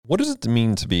What does it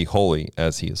mean to be holy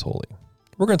as he is holy?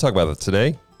 We're going to talk about that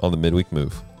today on the Midweek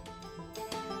Move.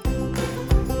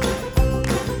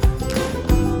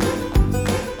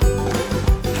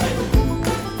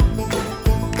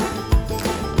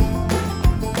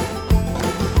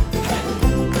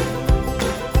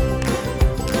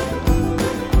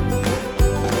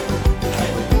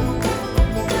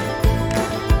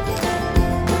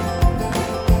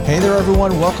 Hey there,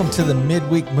 everyone. Welcome to the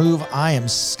Midweek Move. I am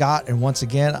Scott, and once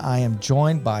again, I am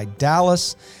joined by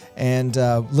Dallas. And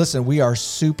listen, we are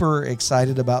super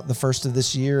excited about the first of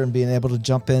this year and being able to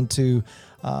jump into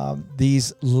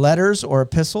these letters or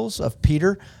epistles of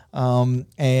Peter.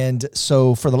 And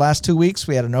so for the last 2 weeks,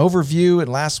 we had an overview,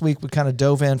 and last week we kind of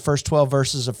dove in first 12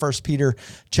 verses of 1 Peter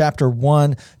chapter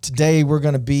 1. Today we're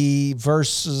going to be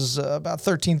verses about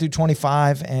 13 through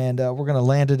 25, and we're going to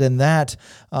land it in that.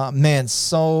 Man,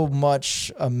 so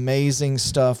much amazing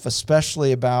stuff,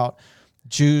 especially about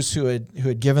Jews who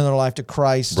had given their life to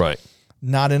Christ. Right.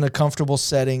 Not in a comfortable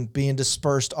setting, being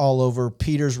dispersed all over.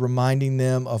 Peter's reminding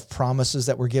them of promises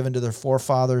that were given to their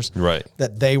forefathers, Right.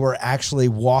 that they were actually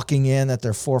walking in, that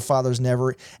their forefathers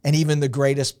never, and even the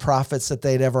greatest prophets that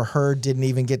they'd ever heard didn't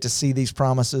even get to see these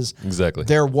promises. Exactly.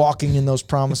 They're walking in those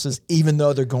promises, even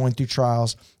though they're going through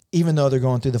trials, even though they're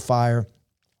going through the fire.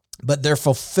 But they're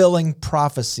fulfilling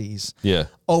prophecies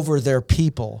over their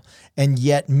people. And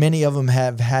yet many of them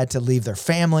have had to leave their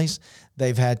families.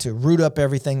 They've had to root up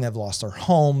everything. They've lost their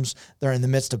homes. They're in the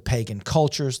midst of pagan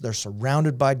cultures. They're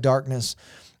surrounded by darkness.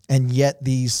 And yet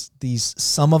these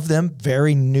some of them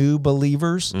very new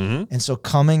believers. Mm-hmm. And so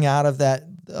coming out of that,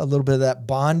 a little bit of that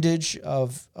bondage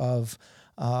of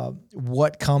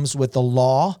what comes with the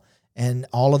law and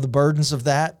all of the burdens of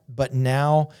that, but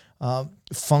now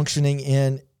functioning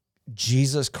in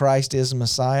Jesus Christ is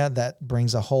Messiah, that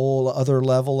brings a whole other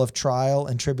level of trial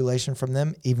and tribulation from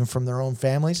them, even from their own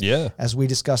families, as we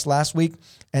discussed last week.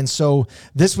 And so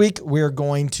this week, we're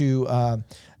going to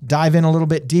dive in a little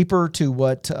bit deeper to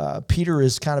what Peter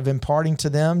is kind of imparting to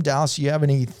them. Dallas, you have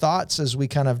any thoughts as we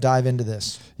kind of dive into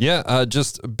this? Yeah,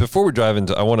 just before we dive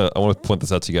into, I want to point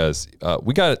this out to you guys.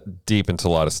 We got deep into a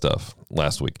lot of stuff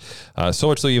last week, so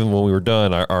much so even when we were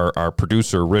done, our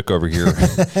producer Rick over here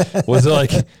was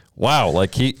like, "Wow!"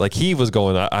 Like he was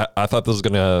going. I thought this was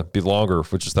going to be longer,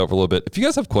 which just thought for a little bit. If you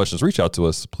guys have questions, reach out to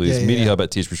us, please.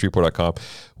 MediaHub@tspreachReport.com.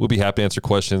 We'll be happy to answer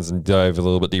questions and dive a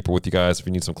little bit deeper with you guys if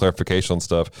you need some clarification on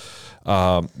stuff.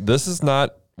 This is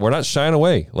not. We're not shying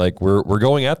away. Like we're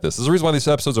going at this. This is the reason why these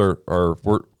episodes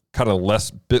we're kind of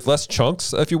less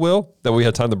chunks, if you will, that we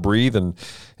had time to breathe and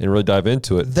really dive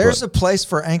into it. There's a place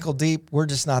for ankle deep. We're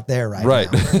just not there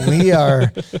right now.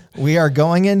 We are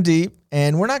going in deep,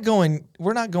 and we're not going.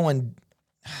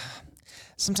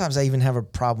 Sometimes I even have a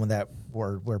problem with that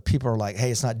word where people are like,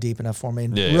 "Hey, it's not deep enough for me."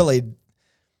 And really,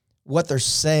 what they're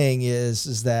saying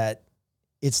is that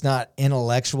it's not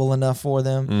intellectual enough for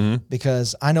them,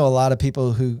 because I know a lot of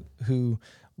people who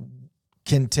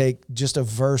can take just a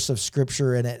verse of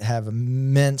scripture and it have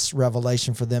immense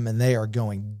revelation for them, and they are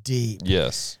going deep.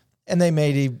 Yes. And they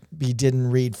maybe didn't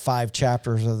read 5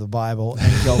 chapters of the Bible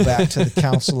and go back to the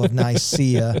Council of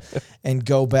Nicaea and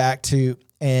go back to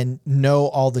and know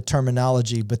all the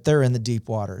terminology, but they're in the deep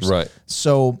waters. Right.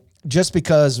 So just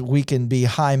because we can be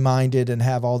high-minded and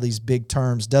have all these big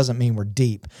terms doesn't mean we're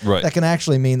deep. Right. That can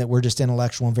actually mean that we're just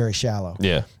intellectual and very shallow.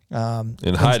 Yeah.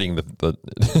 And hiding the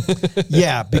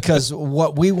yeah, because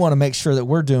what we want to make sure that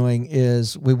we're doing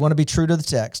is we want to be true to the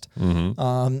text.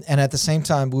 And at the same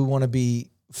time, we want to be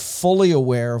fully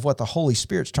aware of what the Holy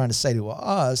Spirit's trying to say to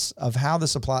us of how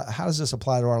does this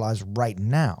apply to our lives right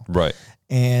now. Right.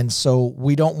 And so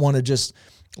we don't want to just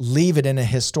leave it in a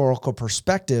historical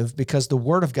perspective, because the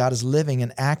Word of God is living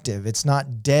and active. It's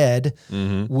not dead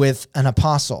with an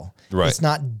apostle. Right. It's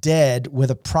not dead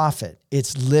with a prophet.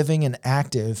 It's living and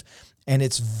active, and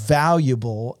it's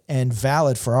valuable and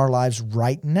valid for our lives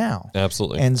right now.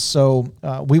 Absolutely. And so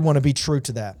we want to be true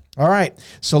to that. All right,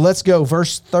 so let's go.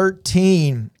 Verse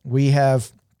 13, we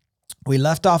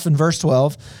left off in verse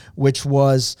 12, which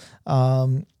was,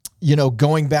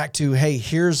 going back to, hey,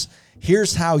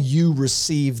 here's how you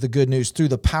receive the good news through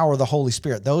the power of the Holy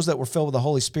Spirit. Those that were filled with the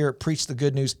Holy Spirit preached the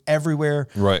good news everywhere.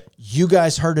 Right. You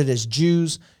guys heard it as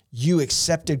Jews. You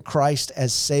accepted Christ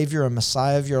as Savior and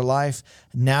Messiah of your life.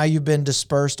 Now you've been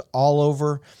dispersed all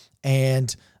over,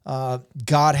 and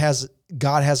God has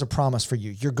a promise for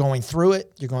you. You're going through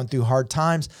it. You're going through hard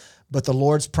times, but the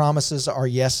Lord's promises are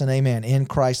yes and amen. In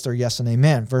Christ, they're yes and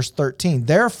amen. Verse 13,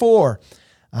 therefore,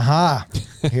 Aha.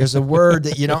 Here's a word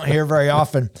that you don't hear very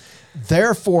often.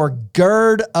 Therefore,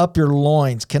 gird up your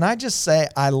loins. Can I just say,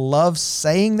 I love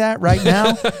saying that right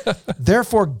now?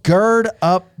 Therefore, gird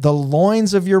up the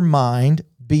loins of your mind,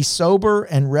 be sober,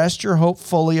 and rest your hope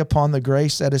fully upon the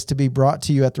grace that is to be brought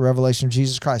to you at the revelation of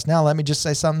Jesus Christ. Now, let me just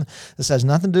say something. This has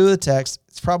nothing to do with the text.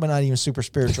 It's probably not even super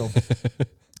spiritual.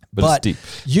 But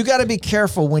it's deep. You got to be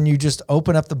careful when you just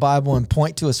open up the Bible and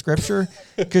point to a scripture,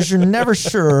 because you're never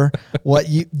sure what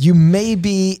you may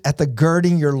be at the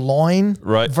girding your loin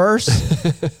verse,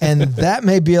 and that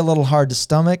may be a little hard to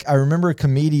stomach. I remember a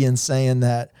comedian saying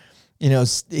that, you know,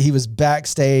 he was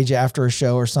backstage after a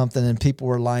show or something, and people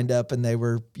were lined up, and they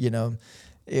were, you know,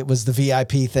 it was the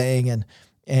VIP thing,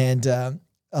 and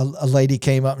a lady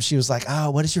came up and she was like,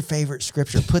 "Oh, what is your favorite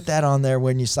scripture? Put that on there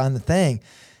when you sign the thing."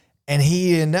 And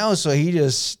he didn't know, so he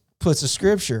just puts a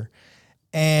scripture.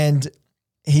 And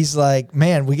he's like,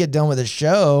 man, we get done with the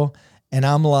show, and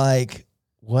I'm like,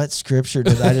 what scripture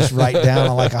did I just write down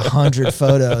on like 100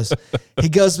 photos? He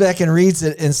goes back and reads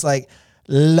it, and it's like,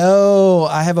 lo,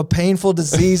 I have a painful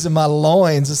disease in my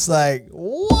loins. It's like,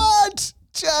 what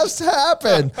just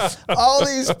happened? All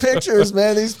these pictures,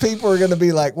 man, these people are going to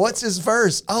be like, what's his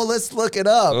verse? Oh, let's look it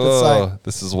up. It's like,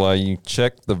 this is why you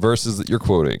check the verses that you're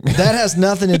quoting. That has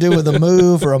nothing to do with a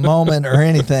move or a moment or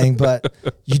anything, but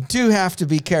you do have to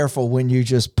be careful when you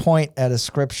just point at a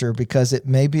scripture, because it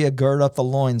may be a gird up the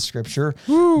loins scripture.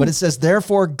 Woo. But it says,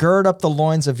 therefore, gird up the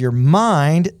loins of your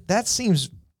mind. That seems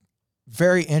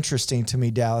very interesting to me,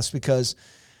 Dallas, because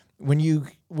when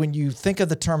you think of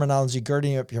the terminology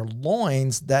girding up your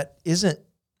loins, that isn't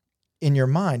in your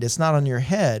mind. It's not on your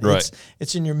head. Right.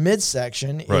 It's in your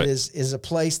midsection. Right. It is a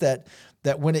place that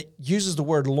when it uses the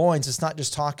word loins, it's not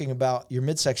just talking about your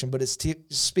midsection, but it's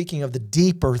speaking of the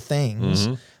deeper things,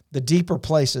 the deeper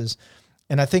places.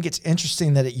 And I think it's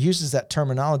interesting that it uses that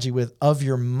terminology with of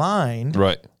your mind.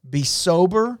 Right. Be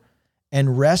sober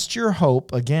and rest your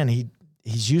hope. Again,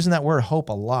 he's using that word hope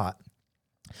a lot.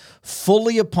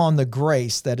 Fully upon the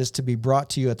grace that is to be brought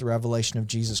to you at the revelation of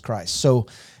Jesus Christ. So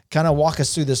kind of walk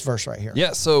us through this verse right here.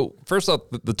 Yeah, so first off,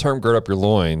 the term gird up your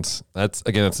loins, that's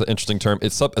an interesting term.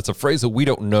 It's a phrase that we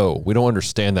don't know. We don't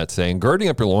understand that saying. Girding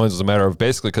up your loins is a matter of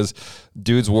basically, because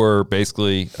dudes were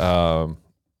basically, I'm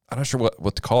not sure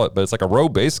what to call it, but it's like a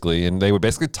robe basically, and they would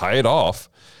basically tie it off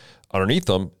underneath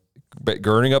them,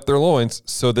 girding up their loins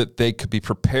so that they could be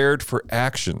prepared for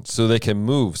action, so they can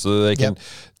move, so that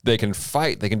they can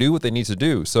fight, they can do what they need to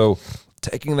do. So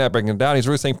taking that, breaking it down, he's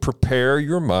really saying, prepare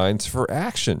your minds for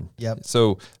action. Yep.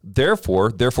 So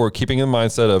therefore, keeping in the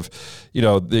mindset of,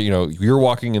 you're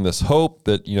walking in this hope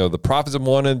that, the prophets have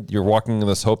wanted, you're walking in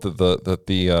this hope that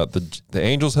the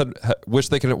angels had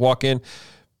wished they could walk in.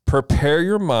 Prepare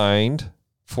your mind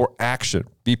for action.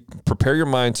 Prepare your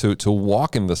mind to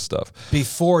walk in this stuff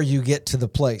before you get to the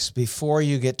place, before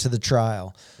you get to the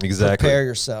trial. Exactly. Prepare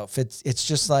yourself. It's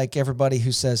just like everybody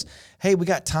who says, "Hey, we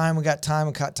got time.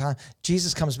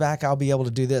 Jesus comes back, I'll be able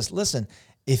to do this." Listen,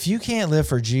 if you can't live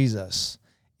for Jesus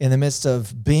in the midst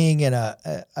of being in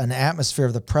an atmosphere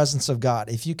of the presence of God,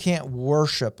 if you can't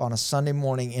worship on a Sunday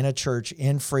morning in a church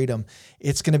in freedom,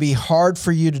 it's going to be hard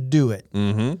for you to do it.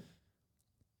 Mm-hmm.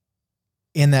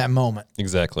 In that moment.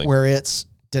 Exactly. Where it's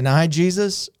deny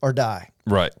Jesus or die.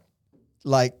 Right.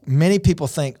 Like many people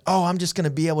think, oh, I'm just going to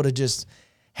be able to just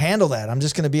handle that. I'm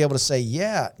just going to be able to say,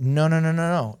 yeah,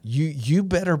 no. You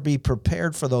better be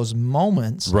prepared for those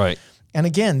moments. Right. And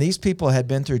again, these people had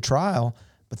been through trial,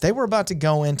 but they were about to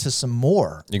go into some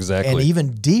more. Exactly. And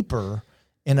even deeper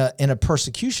in a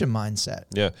persecution mindset.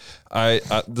 Yeah. I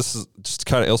this is just to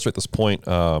kind of illustrate this point.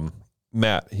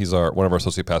 Matt, he's one of our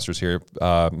associate pastors here,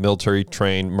 military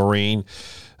trained Marine,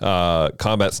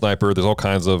 combat sniper. There's all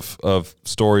kinds of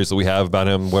stories that we have about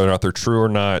him, whether or not they're true or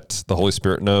not, the Holy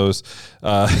Spirit knows.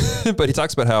 But he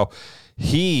talks about how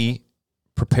he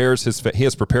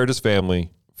has prepared his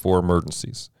family for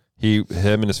emergencies. Him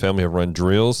and his family have run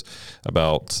drills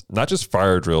about not just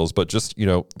fire drills, but just,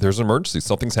 there's an emergency,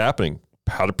 something's happening,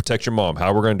 how to protect your mom,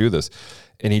 how we're going to do this.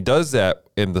 And he does that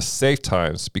in the safe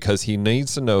times because he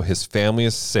needs to know his family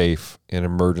is safe in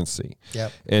emergency.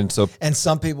 Yep. And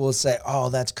some people will say, "Oh,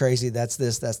 that's crazy. That's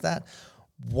this, that's that."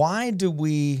 Why do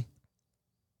we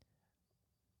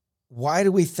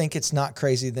think it's not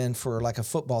crazy then for like a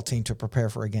football team to prepare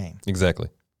for a game? Exactly.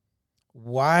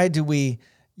 Why do we,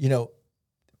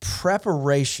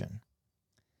 preparation?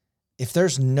 If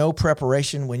there's no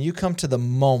preparation, when you come to the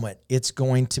moment, it's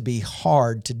going to be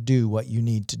hard to do what you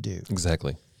need to do.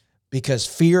 Exactly. Because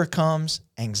fear comes,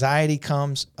 anxiety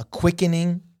comes, a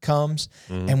quickening comes.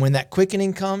 Mm-hmm. And when that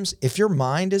quickening comes, if your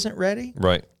mind isn't ready,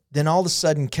 right, then all of a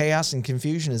sudden chaos and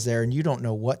confusion is there and you don't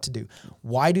know what to do.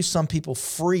 Why do some people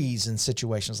freeze in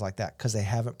situations like that? Because they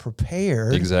haven't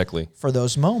prepared for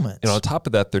those moments. And on top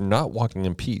of that, they're not walking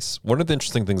in peace. One of the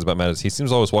interesting things about Matt is he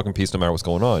seems to always walk in peace no matter what's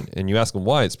going on. And you ask him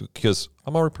why, it's because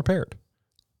I'm already prepared.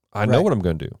 I know what I'm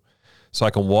going to do. So I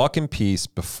can walk in peace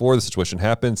before the situation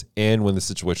happens and when the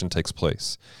situation takes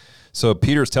place. So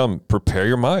Peter's telling him, prepare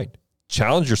your mind,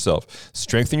 challenge yourself,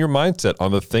 strengthen your mindset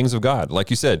on the things of God. Like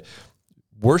you said,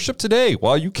 worship today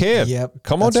while you can.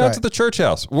 Come on down to the church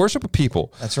house. Worship with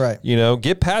people. That's right. You know,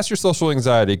 get past your social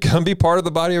anxiety. Come be part of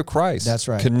the body of Christ. That's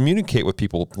right. Communicate with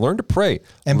people. Learn to pray.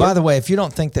 And by the way, if you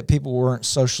don't think that people weren't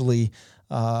socially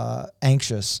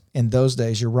anxious in those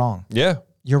days, you're wrong. Yeah.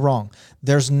 You're wrong.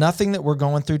 There's nothing that we're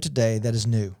going through today that is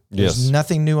new. There's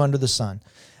nothing new under the sun.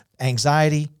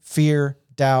 Anxiety, fear,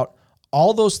 doubt,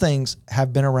 all those things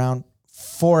have been around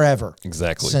forever.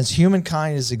 Exactly. Since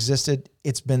humankind has existed,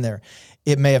 it's been there.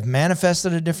 It may have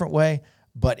manifested a different way,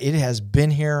 but it has been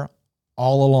here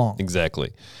all along.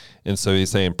 Exactly. And so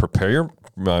he's saying, prepare your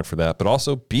mind for that, but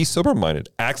also be sober-minded.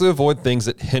 Actively avoid things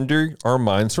that hinder our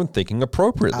minds from thinking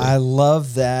appropriately. I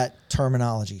love that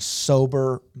terminology,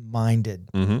 sober-minded.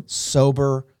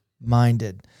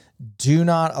 Sober-minded. Do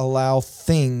not allow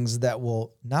things that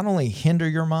will not only hinder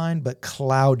your mind, but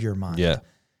cloud your mind. Yeah.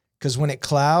 Because when it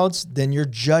clouds, then your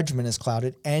judgment is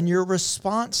clouded and your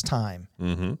response time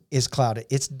is clouded.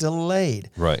 It's delayed.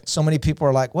 Right. So many people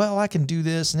are like, well, I can do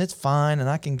this and it's fine and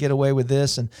I can get away with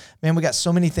this. And man, we got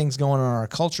so many things going on in our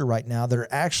culture right now that are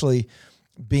actually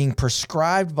being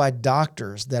prescribed by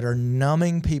doctors that are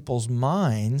numbing people's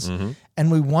minds.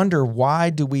 And we wonder, why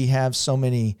do we have so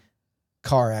many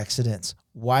car accidents?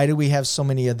 Why do we have so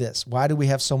many of this? Why do we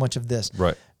have so much of this?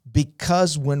 Right.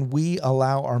 Because when we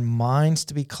allow our minds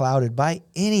to be clouded by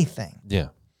anything,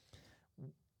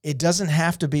 it doesn't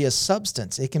have to be a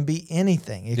substance. It can be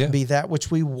anything. It can be that which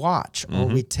we watch or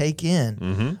we take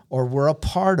in or we're a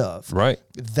part of. Right.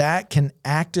 That can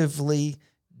actively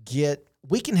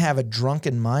we can have a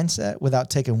drunken mindset without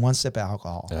taking one sip of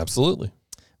alcohol. Absolutely.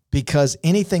 Because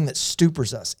anything that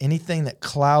stupors us, anything that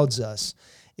clouds us,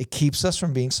 it keeps us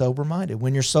from being sober-minded.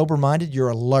 When you're sober-minded, you're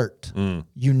alert.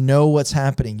 You know what's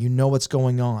happening. You know what's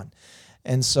going on.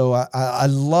 And so I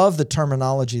love the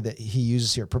terminology that he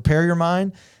uses here. Prepare your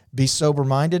mind, be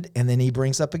sober-minded, and then he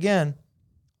brings up again,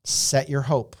 set your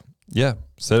hope. Yeah,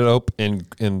 set it hope in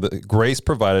the grace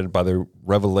provided by the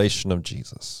revelation of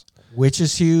Jesus. Which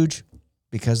is huge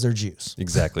because they're Jews.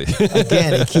 Exactly.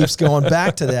 Again, he keeps going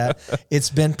back to that. It's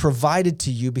been provided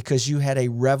to you because you had a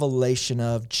revelation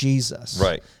of Jesus.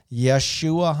 Right.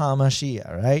 Yeshua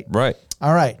HaMashiach, right? Right.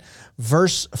 All right.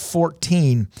 Verse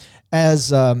 14,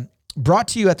 as brought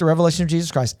to you at the revelation of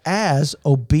Jesus Christ as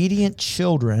obedient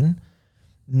children,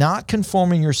 not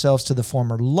conforming yourselves to the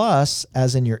former lusts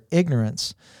as in your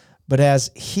ignorance, but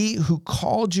as he who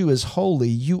called you is holy,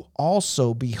 you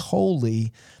also be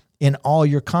holy in all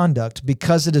your conduct,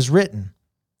 because it is written.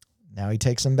 Now he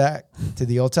takes them back to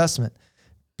the Old Testament.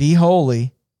 Be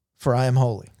holy, for I am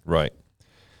holy. Right.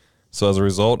 So as a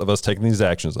result of us taking these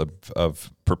actions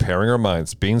of preparing our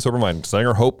minds, being sober-minded, setting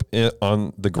our hope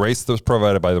on the grace that was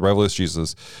provided by the revelation of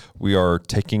Jesus,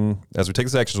 as we take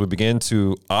these actions, we begin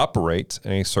to operate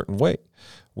in a certain way.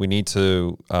 We need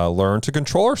to learn to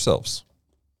control ourselves.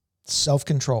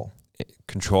 Self-control.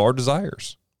 Control our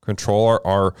desires. Control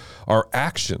our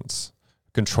actions.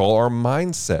 Control our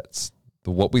mindsets.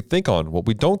 What we think on, what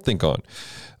we don't think on.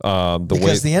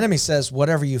 Because the enemy says,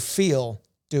 whatever you feel,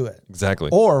 do it. Exactly.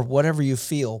 Or whatever you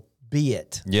feel, be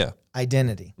it. Yeah.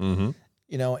 Identity. You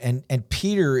know, and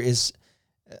Peter is,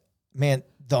 man,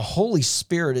 the Holy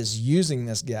Spirit is using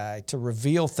this guy to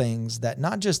reveal things that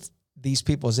not just these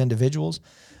people as individuals,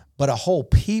 but a whole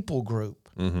people group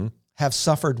have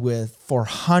suffered with for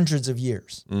hundreds of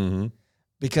years.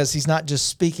 Because he's not just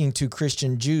speaking to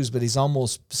Christian Jews, but he's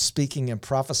almost speaking and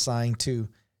prophesying to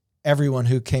everyone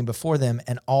who came before them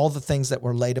and all the things that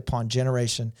were laid upon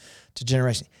generation to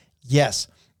generation. Yes,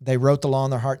 they wrote the law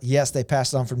in their heart. Yes, they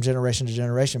passed it on from generation to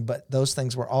generation, but those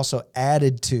things were also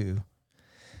added to.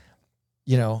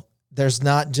 You know, there's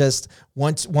not just,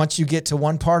 once you get to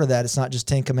one part of that, it's not just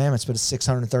 10 commandments, but it's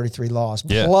 633 laws.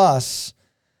 Yeah. Plus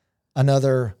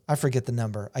another, I forget the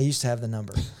number. I used to have the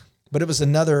number, but it was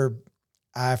another,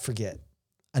 I forget.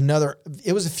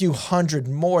 It was a few hundred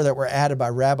more that were added by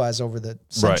rabbis over the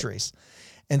centuries. Right.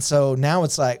 And so now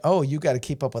it's like, oh, you got to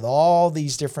keep up with all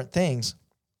these different things.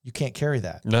 You can't carry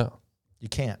that. No. You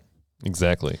can't.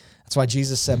 Exactly. That's why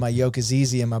Jesus said, my yoke is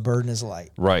easy and my burden is light.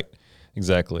 Right.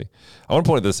 Exactly. I want to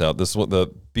point this out. This is what the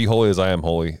be holy as I am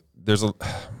holy. One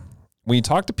when you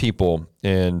talk to people,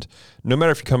 and no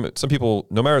matter if you come, some people,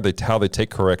 no matter how they take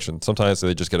correction, sometimes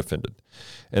they just get offended,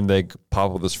 and they pop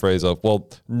up with this phrase of, "Well,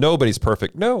 nobody's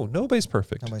perfect." No, nobody's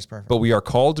perfect. Nobody's perfect. But we are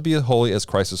called to be holy as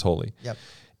Christ is holy. Yep.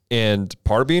 And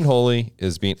part of being holy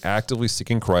is being actively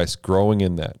seeking Christ, growing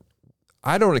in that.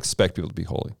 I don't expect people to be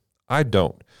holy. I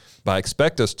don't. But I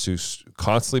expect us to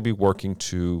constantly be working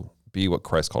to be what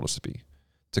Christ called us to be.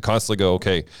 To constantly go,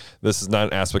 okay, this is not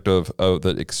an aspect of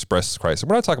that expresses Christ. And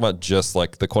we're not talking about just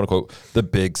like the quote unquote, the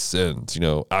big sins,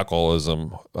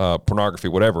 alcoholism, pornography,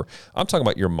 whatever. I'm talking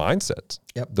about your mindset,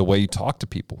 the way you talk to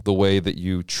people, the way that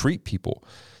you treat people.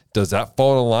 Does that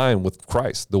fall in line with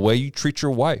Christ? The way you treat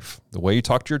your wife, the way you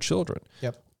talk to your children.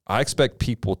 Yep. I expect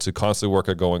people to constantly work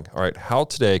at going, all right, how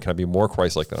today can I be more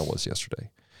Christ-like than I was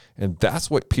yesterday? And that's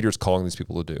what Peter's calling these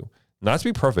people to do. Not to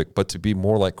be perfect, but to be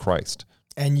more like Christ.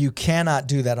 And you cannot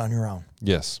do that on your own.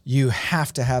 Yes. You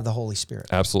have to have the Holy Spirit.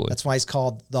 Absolutely. That's why he's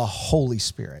called the Holy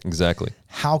Spirit. Exactly.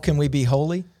 How can we be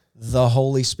holy? The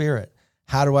Holy Spirit.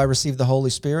 How do I receive the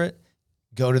Holy Spirit?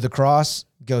 Go to the cross,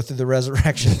 go through the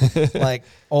resurrection. Like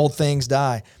old things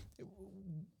die.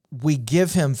 We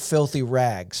give him filthy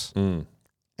rags.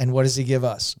 And what does he give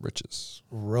us? Riches.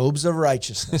 Robes of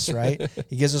righteousness, right?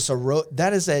 He gives us a robe.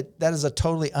 That is a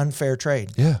totally unfair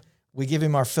trade. Yeah. We give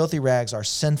him our filthy rags, our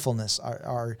sinfulness,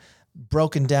 our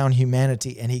broken down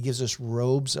humanity, and he gives us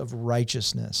robes of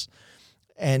righteousness.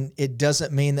 And it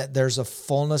doesn't mean that there's a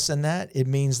fullness in that. It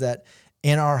means that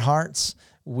in our hearts,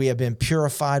 we have been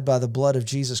purified by the blood of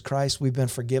Jesus Christ. We've been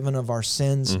forgiven of our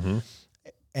sins.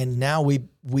 And now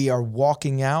we are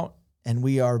walking out and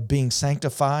we are being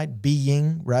sanctified,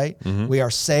 right? We are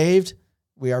saved.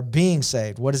 We are being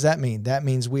saved. What does that mean? That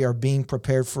means we are being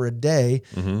prepared for a day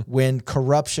when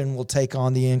corruption will take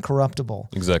on the incorruptible.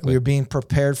 Exactly. We are being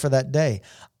prepared for that day.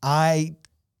 I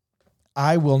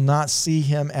will not see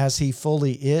him as he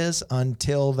fully is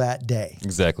until that day.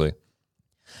 Exactly.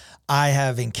 I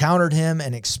have encountered him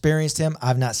and experienced him.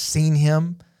 I've not seen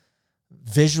him.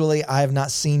 Visually, I have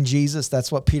not seen Jesus.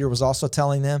 That's what Peter was also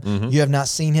telling them. You have not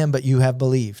seen him, but you have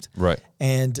believed. Right.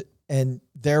 And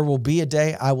there will be a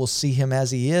day I will see him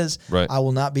as he is. Right. I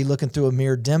will not be looking through a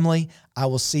mirror dimly. I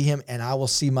will see him and I will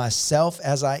see myself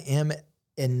as I am,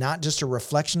 and not just a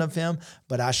reflection of him,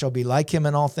 but I shall be like him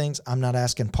in all things. I'm not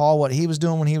asking Paul what he was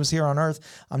doing when he was here on earth.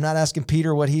 I'm not asking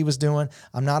Peter what he was doing.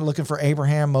 I'm not looking for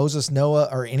Abraham, Moses, Noah,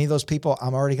 or any of those people.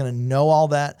 I'm already going to know all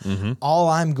that. All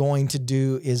I'm going to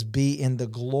do is be in the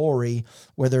glory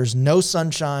where there's no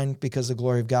sunshine, because the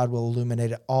glory of God will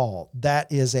illuminate it all.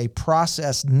 That is a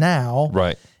process now.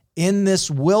 Right. In this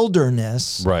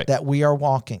wilderness that we are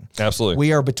walking. Absolutely.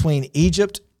 We are between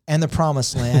Egypt and the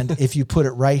promised land, if you put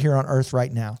it right here on earth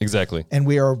right now. Exactly. And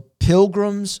we are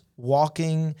pilgrims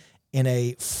walking in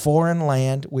a foreign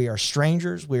land. We are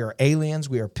strangers. We are aliens.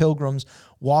 We are pilgrims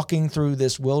walking through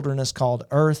this wilderness called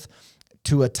earth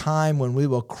to a time when we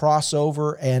will cross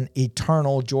over an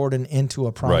eternal Jordan into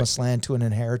a promised land, to an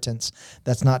inheritance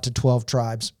that's not to 12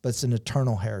 tribes, but it's an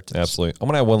eternal inheritance. Absolutely. I'm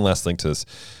going to add one last thing to this.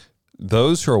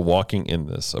 Those who are walking in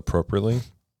this appropriately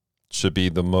should be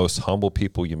the most humble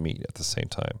people you meet at the same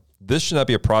time. This should not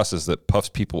be a process that puffs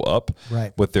people up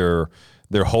with their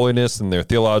holiness and their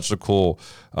theological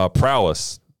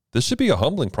prowess. This should be a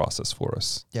humbling process for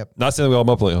us. Yep. Not saying we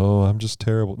all up like, oh, I'm just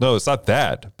terrible. No, it's not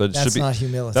that. But it should be. Not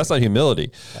humility. That's not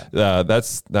humility.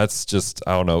 That's just,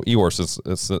 I don't know,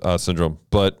 Eeyore syndrome.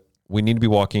 But we need to be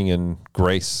walking in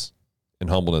grace and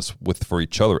humbleness for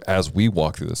each other as we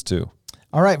walk through this too.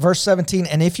 All right, verse 17,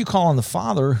 and if you call on the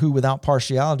Father, who without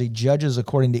partiality judges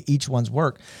according to each one's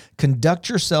work, conduct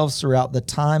yourselves throughout the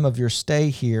time of your stay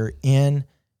here in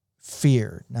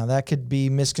fear. Now, that could be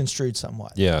misconstrued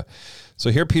somewhat. Yeah. So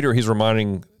here, Peter, he's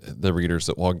reminding the readers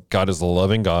that while God is a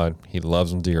loving God, he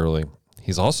loves them dearly,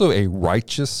 he's also a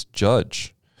righteous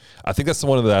judge. I think that's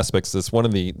one of the aspects, that's one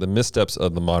of the missteps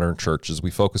of the modern church, is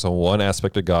we focus on one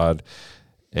aspect of God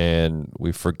and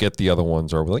we forget the other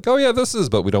ones, or we're like, oh yeah, this is,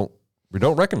 but we don't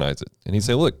recognize it. And he'd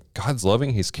say, look, God's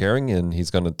loving, he's caring, and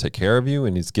he's going to take care of you,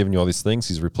 and he's given you all these things.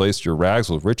 He's replaced your rags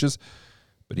with riches,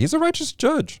 but he's a righteous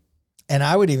judge. And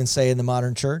I would even say in the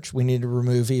modern church, we need to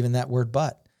remove even that word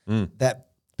but. That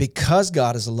because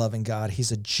God is a loving God,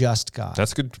 he's a just God.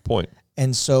 That's a good point.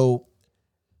 And so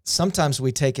sometimes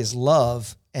we take his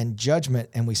love and judgment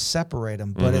and we separate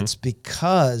them, but it's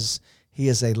because he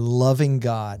is a loving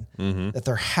God that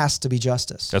there has to be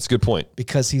justice. That's a good point.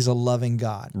 Because he's a loving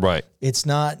God. Right. It's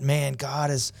not, man,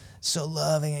 God is so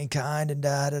loving and kind and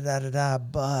da-da-da-da-da,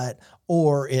 but,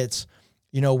 or it's,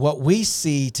 what we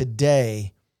see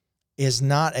today is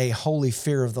not a holy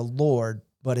fear of the Lord,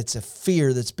 but it's a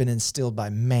fear that's been instilled by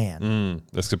man.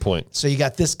 That's a good point. So you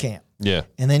got this camp. Yeah.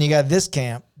 And then you got this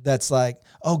camp that's like,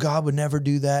 oh, God would never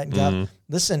do that. And God,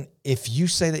 listen, if you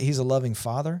say that he's a loving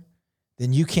father,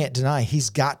 then you can't deny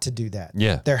he's got to do that.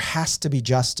 Yeah. There has to be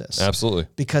justice. Absolutely.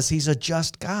 Because he's a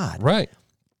just God. Right.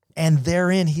 And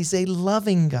therein, he's a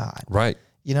loving God. Right.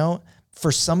 You know,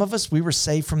 for some of us, we were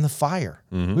saved from the fire.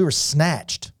 We were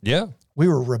snatched. Yeah. We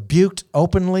were rebuked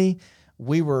openly.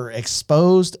 We were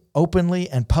exposed openly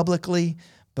and publicly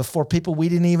before people we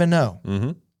didn't even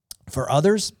know. For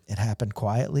others, it happened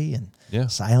quietly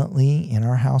and silently in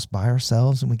our house by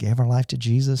ourselves, and we gave our life to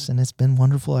Jesus, and it's been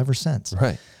wonderful ever since.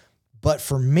 Right. But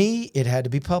for me, it had to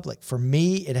be public. For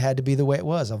me, it had to be the way it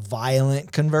was, a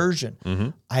violent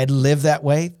conversion. I had lived that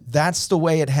way. That's the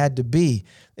way it had to be.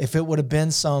 If it would have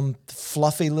been some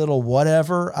fluffy little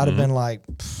whatever, I'd have been like,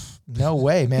 no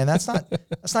way, man. That's not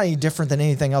any different than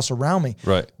anything else around me.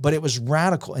 Right. But it was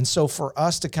radical. And so for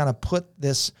us to kind of put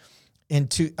this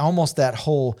into almost that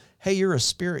whole, hey, you're a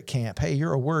spirit camp. Hey,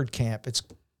 you're a word camp. It's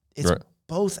right.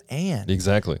 Both and.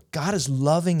 Exactly. God is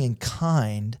loving and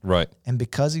kind. Right. And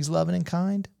because he's loving and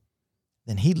kind,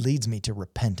 then he leads me to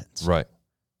repentance. Right.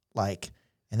 Like,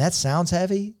 and that sounds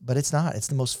heavy, but it's not. It's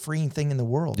the most freeing thing in the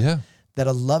world. Yeah. That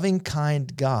a loving,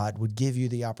 kind God would give you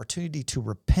the opportunity to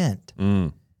repent.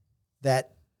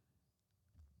 That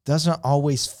doesn't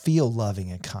always feel loving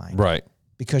and kind. Right.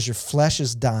 Because your flesh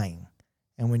is dying.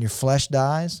 And when your flesh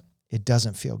dies, it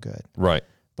doesn't feel good. Right.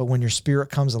 But when your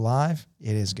spirit comes alive,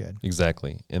 it is good.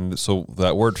 Exactly. And so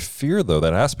that word fear, though,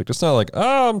 that aspect, it's not like,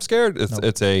 oh, I'm scared.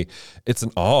 It's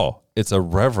an awe. It's a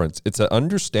reverence. It's an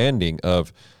understanding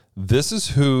of this is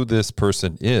who this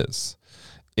person is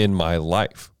in my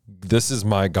life. This is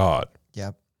my God.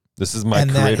 Yep. This is my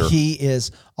creator. And that he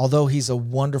is, although he's a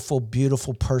wonderful,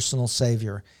 beautiful, personal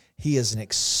Savior, he is an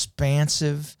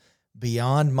expansive,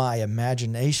 beyond my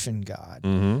imagination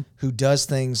God who does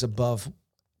things above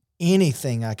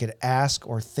anything I could ask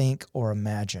or think or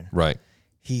imagine. Right.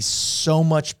 He's so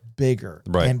much bigger.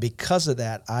 Right. And because of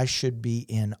that, I should be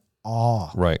in awe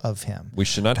of him. We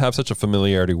should not have such a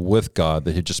familiarity with God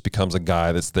that he just becomes a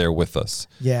guy that's there with us.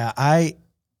 Yeah.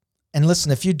 And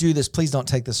listen, if you do this, please don't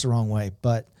take this the wrong way,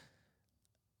 but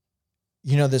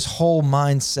you know, this whole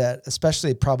mindset,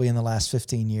 especially probably in the last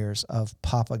 15 years of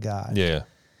Papa God. Yeah.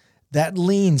 That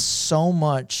leans so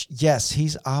much, yes,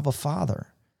 he's Abba Father,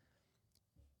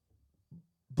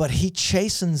 but he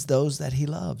chastens those that he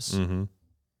loves.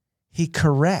 He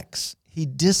corrects, he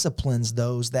disciplines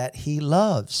those that he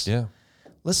loves. Yeah.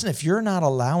 Listen, if you're not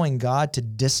allowing God to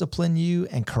discipline you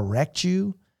and correct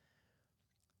you,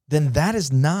 then that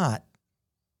is not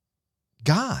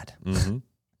God.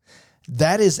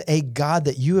 That is a God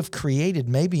that you have created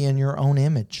maybe in your own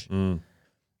image.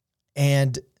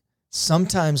 And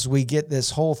sometimes we get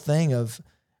this whole thing of,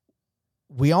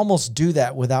 we almost do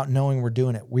that without knowing we're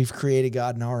doing it. We've created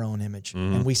God in our own image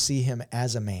and we see him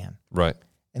as a man. Right.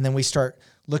 And then we start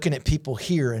looking at people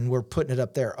here and we're putting it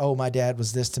up there. Oh, my dad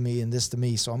was this to me and this to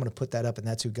me, so I'm going to put that up and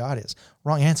that's who God is.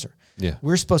 Wrong answer. Yeah.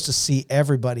 We're supposed to see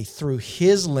everybody through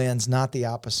his lens, not the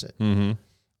opposite.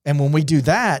 And when we do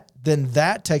that, then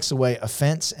that takes away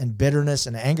offense and bitterness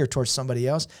and anger towards somebody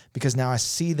else, because now I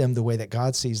see them the way that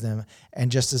God sees them.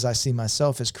 And just as I see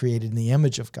myself as created in the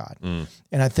image of God. And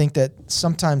I think that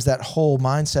sometimes that whole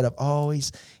mindset of, oh,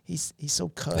 he's so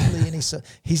cuddly and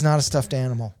he's not a stuffed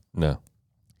animal. No.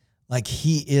 Like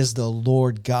he is the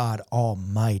Lord God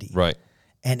Almighty. Right.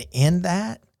 And in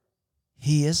that,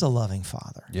 he is a loving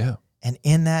Father. Yeah. And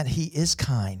in that, he is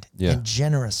kind and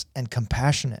generous and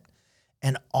compassionate.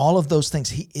 And all of those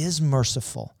things, he is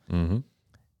merciful.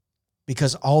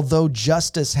 Because although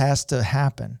justice has to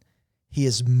happen, he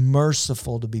is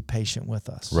merciful to be patient with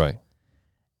us. Right.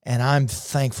 And I'm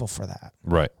thankful for that.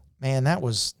 Right. Man, that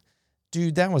was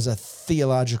a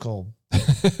theological,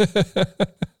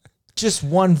 just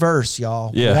one verse,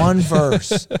 y'all. Yeah. One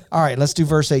verse. All right, let's do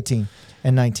verse 18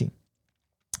 and 19.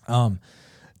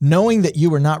 Knowing that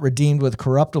you were not redeemed with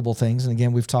corruptible things, and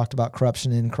again, we've talked about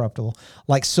corruption and incorruptible,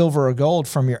 like silver or gold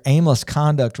from your aimless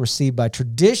conduct received by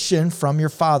tradition from your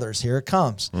fathers. Here it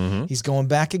comes. He's going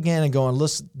back again and going,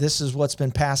 listen, this is what's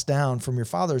been passed down from your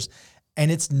fathers,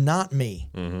 and it's not me.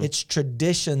 It's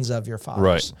traditions of your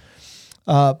fathers.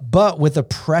 Right. But with the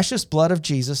precious blood of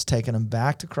Jesus, taking them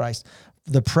back to Christ,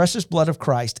 the precious blood of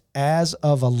Christ as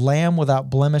of a lamb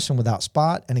without blemish and without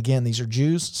spot. And again, these are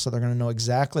Jews, so they're going to know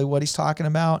exactly what he's talking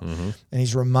about. And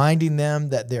he's reminding them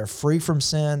that they're free from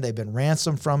sin. They've been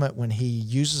ransomed from it. When he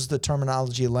uses the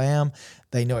terminology lamb,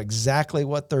 they know exactly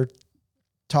what they're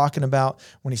talking about.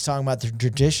 When he's talking about the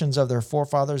traditions of their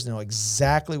forefathers, they know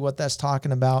exactly what that's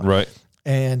talking about. Right.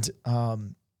 And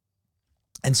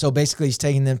And so basically he's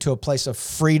taking them to a place of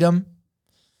freedom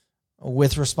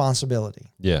with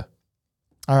responsibility. Yeah.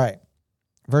 All right.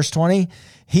 Verse 20,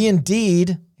 he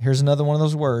indeed, here's another one of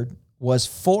those words, was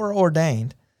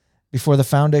foreordained before the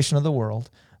foundation of the world,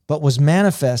 but was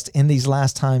manifest in these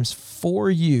last times for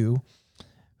you,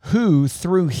 who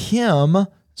through him,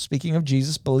 speaking of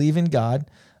Jesus, believe in God,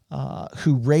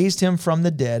 who raised him from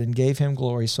the dead and gave him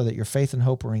glory, so that your faith and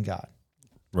hope are in God.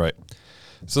 Right.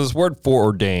 So this word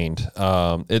foreordained,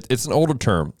 it's an older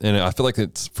term, and I feel like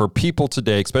it's for people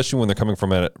today, especially when they're coming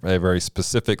from a very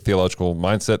specific theological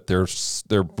mindset,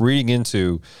 they're breeding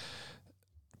into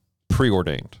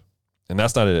preordained, and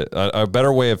that's not it. A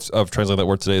better way of translating that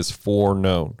word today is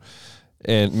foreknown,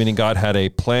 and meaning God had a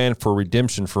plan for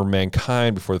redemption for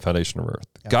mankind before the foundation of earth.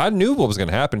 Yeah. God knew what was going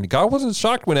to happen. God wasn't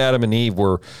shocked when Adam and Eve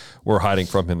were hiding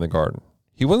from him in the garden.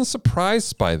 He wasn't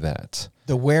surprised by that.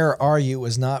 The where are you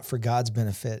was not for God's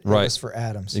benefit. It was for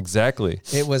Adam's. Exactly.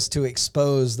 It was to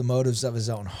expose the motives of his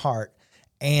own heart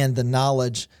and the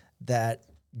knowledge that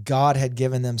God had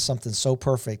given them something so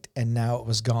perfect and now it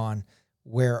was gone.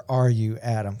 Where are you,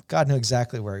 Adam? God knew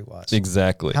exactly where he was.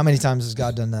 Exactly. How many times has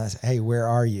God done that? Hey, where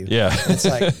are you? Yeah. It's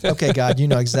like, okay, God, you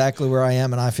know exactly where I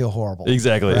am and I feel horrible.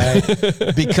 Exactly.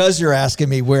 Right? Because you're asking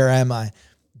me, where am I?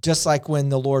 Just like when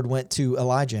the Lord went to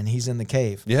Elijah and he's in the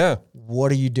cave. Yeah.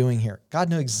 What are you doing here? God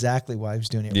knew exactly why he was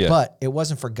doing it. Yeah. But it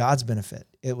wasn't for God's benefit.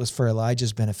 It was for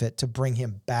Elijah's benefit to bring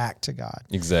him back to God.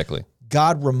 Exactly.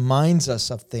 God reminds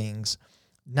us of things,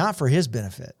 not for his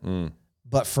benefit,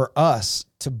 but for us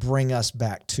to bring us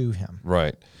back to him.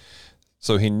 Right.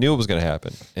 So he knew it was going to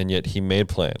happen, and yet he made a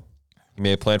plan. He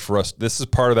made a plan for us. This is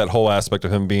part of that whole aspect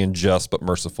of him being just but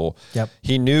merciful. Yep.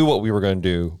 He knew what we were going to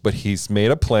do, but he's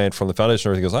made a plan from the foundation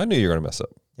of earth. He goes, I knew you were going to mess up.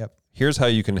 Yep. Here's how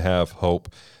you can have hope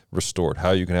restored,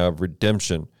 how you can have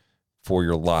redemption for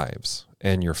your lives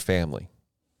and your family.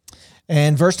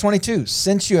 And verse 22,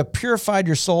 since you have purified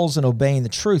your souls in obeying the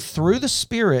truth through the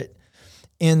Spirit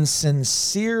in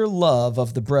sincere love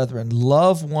of the brethren,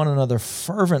 love one another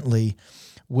fervently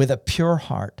with a pure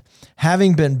heart,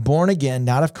 having been born again,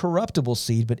 not of corruptible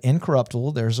seed, but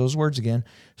incorruptible, there's those words again,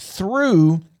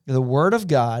 through the word of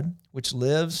God, which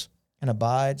lives and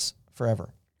abides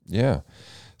forever. Yeah.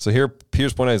 So here,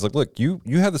 Peter's point out is like, look, you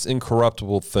have this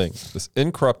incorruptible thing, this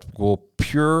incorruptible,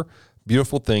 pure,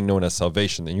 beautiful thing known as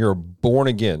salvation, and you're born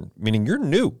again, meaning you're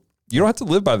new. You don't have to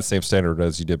live by the same standard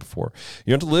as you did before.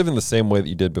 You don't have to live in the same way that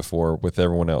you did before with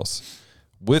everyone else.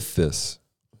 With this,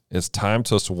 it's time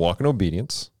to us to walk in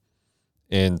obedience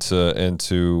and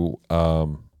to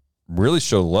really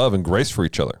show love and grace for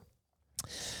each other.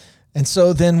 And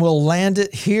so then we'll land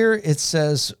it here. It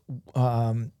says,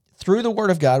 through the word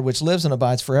of God, which lives and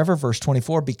abides forever, verse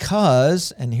 24,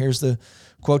 because, and here's the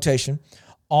quotation,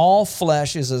 all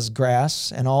flesh is as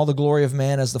grass, and all the glory of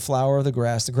man as the flower of the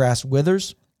grass. The grass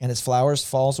withers, and its flowers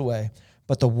falls away,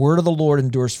 but the word of the Lord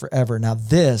endures forever. Now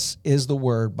this is the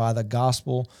word by the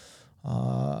gospel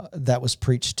that was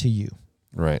preached to you.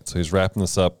 Right. So he's wrapping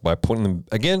this up by pointing them,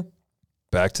 again,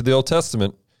 back to the Old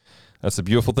Testament. That's the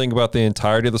beautiful thing about the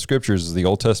entirety of the scriptures is the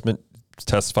Old Testament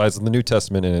testifies in the New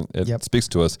Testament, and it speaks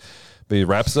to us. But he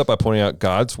wraps it up by pointing out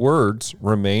God's words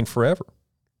remain forever.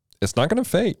 It's not going to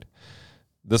fade.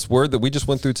 This word that we just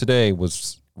went through today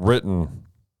was written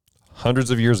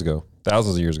hundreds of years ago,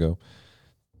 thousands of years ago,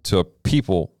 to a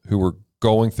people who were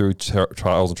going through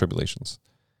trials and tribulations.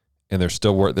 And they're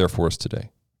still there for us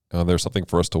today. There's something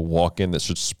for us to walk in that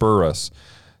should spur us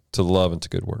to love and to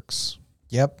good works.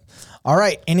 Yep. All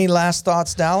right. Any last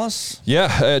thoughts, Dallas?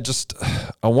 Yeah,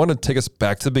 I want to take us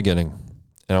back to the beginning,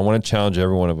 and I want to challenge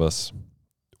every one of us.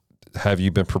 Have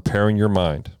you been preparing your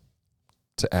mind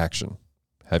to action?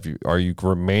 Are you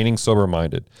remaining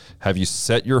sober-minded? Have you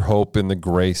set your hope in the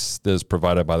grace that is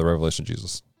provided by the revelation of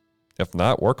Jesus? If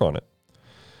not, work on it.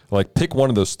 Like, pick one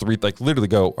of those three, like literally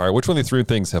go, all right, which one of these three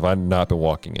things have I not been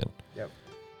walking in? Yep.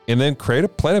 And then create a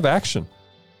plan of action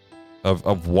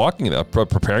of walking in that,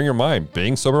 preparing your mind,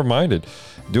 being sober-minded,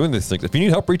 doing these things. If you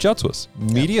need help, reach out to us.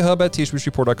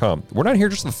 MediaHub@tsboostreport.com. We're not here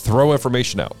just to throw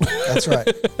information out. That's right.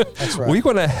 That's right. We're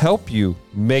going to help you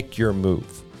make your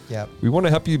move. Yep. We want to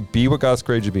help you be what God's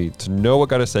created you to be, to know what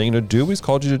God is saying, to do what He's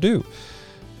called you to do.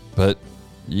 But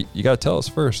you got to tell us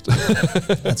first.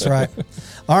 That's right.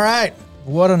 All right.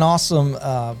 What an awesome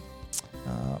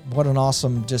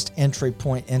just entry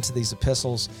point into these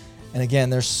epistles. And again,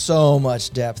 there's so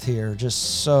much depth here,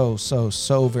 just so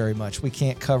very much. We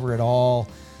can't cover it all.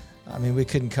 I mean, we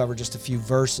couldn't cover just a few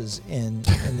verses in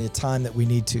the time that we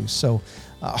need to. So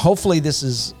hopefully this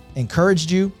has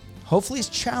encouraged you. Hopefully it's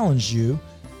challenged you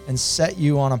and set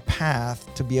you on a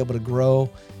path to be able to grow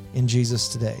in Jesus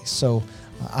today. So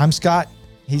I'm Scott.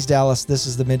 He's Dallas. This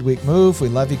is the Midweek Move. We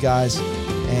love you guys,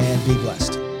 and be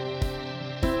blessed.